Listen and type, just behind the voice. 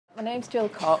My name's Gill.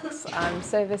 I'm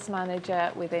Service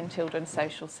Manager within Children's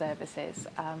Social Services.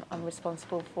 I'm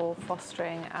responsible for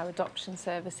fostering our adoption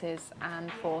services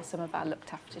and for some of our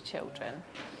looked after children.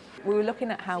 We were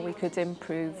looking at how we could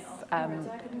improve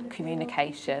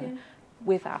communication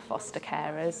with our foster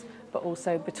carers, but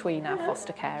also between our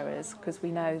foster carers, because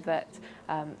we know that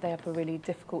they have a really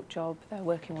difficult job. They're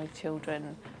working with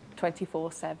children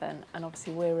 24/7, and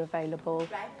obviously we're available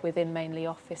within mainly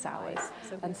office hours.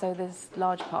 And so there's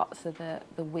large parts of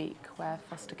the week where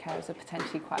foster carers are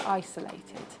potentially quite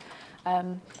isolated.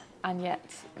 And yet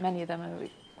many of them are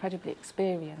incredibly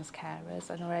experienced carers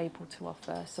and are able to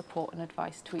offer support and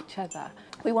advice to each other.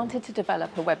 We wanted to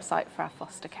develop a website for our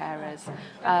foster carers,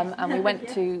 and we went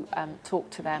to talk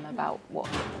to them about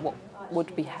what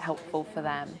would be helpful for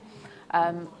them.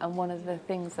 And one of the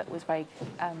things that was very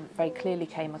clearly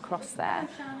came across there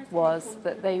was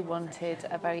that they wanted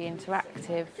a very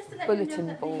interactive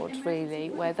bulletin board, really,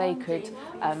 where they could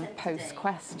post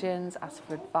questions, ask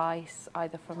for advice,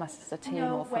 either from us as a team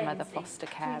or from other foster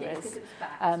carers.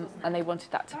 And they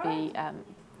wanted that to be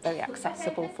very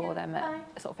accessible for them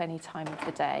at sort of any time of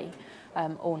the day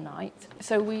or night.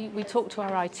 So we talked to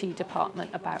our IT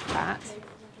department about that.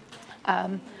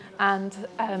 And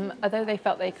although they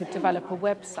felt they could develop a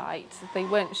website, they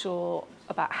weren't sure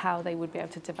about how they would be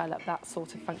able to develop that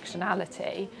sort of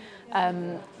functionality.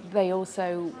 They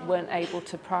also weren't able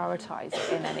to prioritise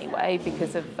it in any way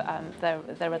because of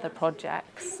their other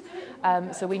projects.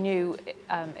 So we knew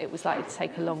it was likely to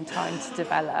take a long time to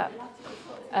develop.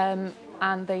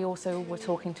 And they also were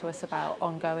talking to us about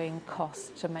ongoing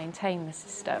costs to maintain the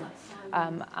system.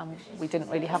 And we didn't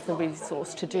really have the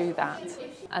resource to do that.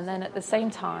 And then at the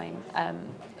same time,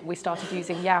 we started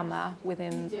using Yammer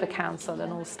within the council,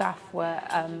 and all staff were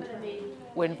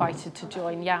invited to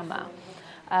join Yammer.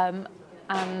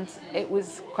 And it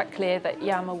was quite clear that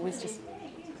Yammer was just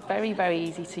very, very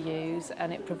easy to use,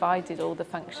 and it provided all the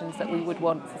functions that we would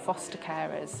want for foster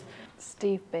carers.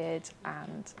 Steve Beard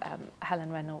and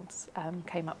Helen Reynolds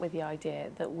came up with the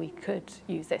idea that we could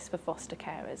use this for foster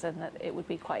carers and that it would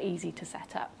be quite easy to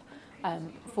set up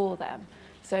for them.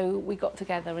 So we got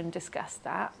together and discussed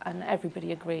that, and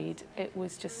everybody agreed it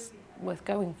was just worth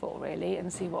going for, really,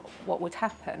 and see what would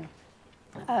happen.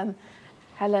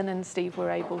 Helen and Steve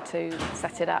were able to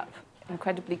set it up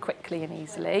incredibly quickly and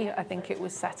easily. I think it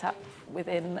was set up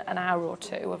within an hour or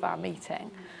two of our meeting.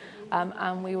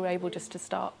 And we were able just to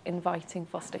start inviting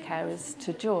foster carers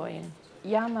to join.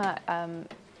 Yammer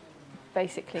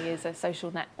basically is a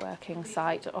social networking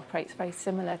site. It operates very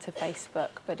similar to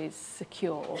Facebook, but is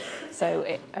secure. So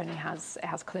it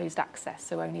has closed access,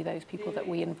 so only those people that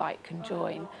we invite can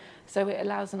join. So it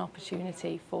allows an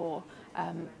opportunity for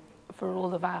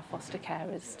all of our foster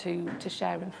carers to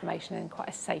share information in quite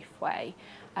a safe way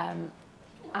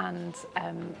and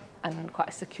quite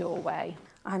a secure way.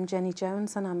 I'm Jenny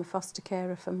Jones, and I'm a foster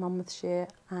carer for Monmouthshire,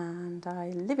 and I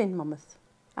live in Monmouth.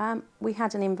 We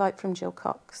had an invite from Gill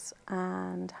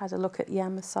and had a look at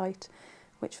Yammer site,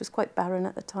 which was quite barren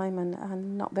at the time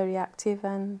and not very active,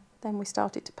 and then we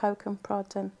started to poke and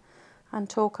prod and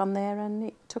talk on there, and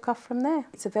it took off from there.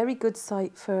 It's a very good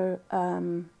site for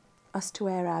us to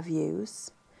air our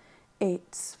views.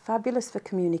 It's fabulous for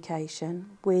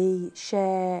communication. We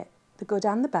share the good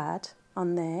and the bad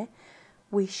on there.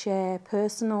 We share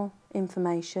personal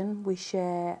information. We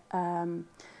share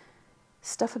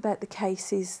stuff about the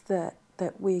cases that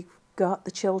we've got,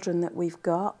 the children that we've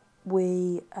got.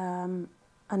 We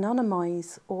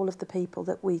anonymise all of the people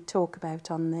that we talk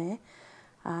about on there.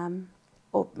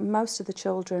 Most of the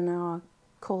children are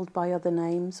called by other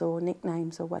names or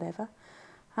nicknames or whatever.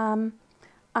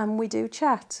 And we do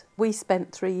chat. We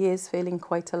spent 3 years feeling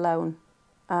quite alone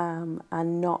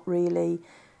and not really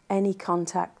any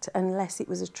contact unless it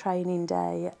was a training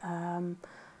day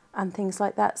and things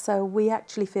like that. So we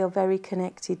actually feel very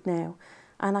connected now.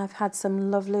 And I've had some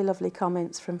lovely, lovely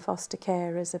comments from foster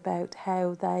carers about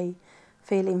how they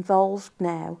feel involved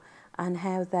now and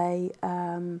how they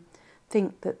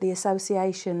think that the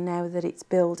association, now that it's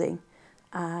building,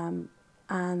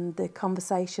 and the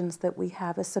conversations that we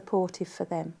have are supportive for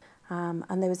them.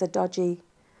 And there was a dodgy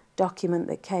document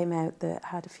that came out that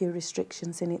had a few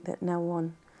restrictions in it that no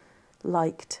one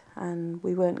liked, and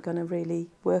we weren't going to really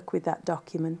work with that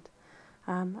document.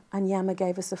 And Yammer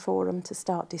gave us a forum to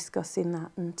start discussing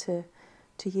that and to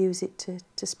use it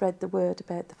to spread the word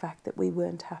about the fact that we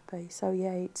weren't happy. So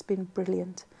yeah, it's been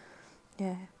brilliant.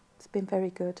 Yeah, it's been very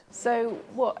good. So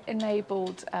what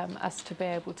enabled us to be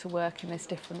able to work in this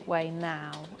different way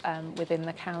now within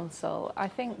the council, I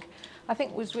think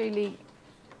was really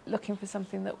looking for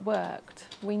something that worked.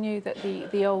 We knew that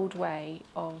the old way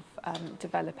of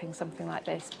developing something like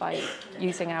this by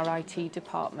using our IT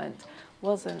department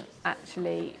wasn't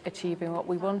actually achieving what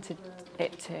we wanted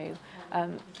it to.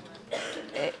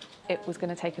 It was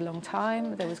going to take a long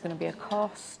time, there was going to be a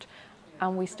cost,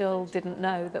 and we still didn't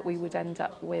know that we would end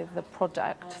up with the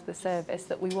product, the service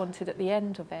that we wanted at the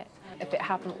end of it. If it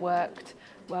hadn't worked,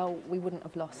 well, we wouldn't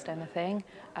have lost anything,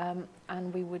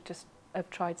 and we would just have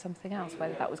tried something else,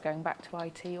 whether that was going back to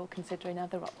IT or considering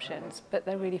other options. But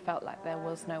they really felt like there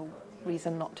was no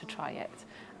reason not to try it.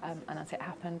 And as it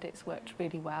happened, it's worked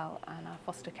really well, and our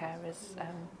foster carers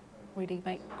really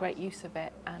make great use of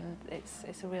it, and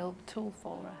it's a real tool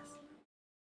for us.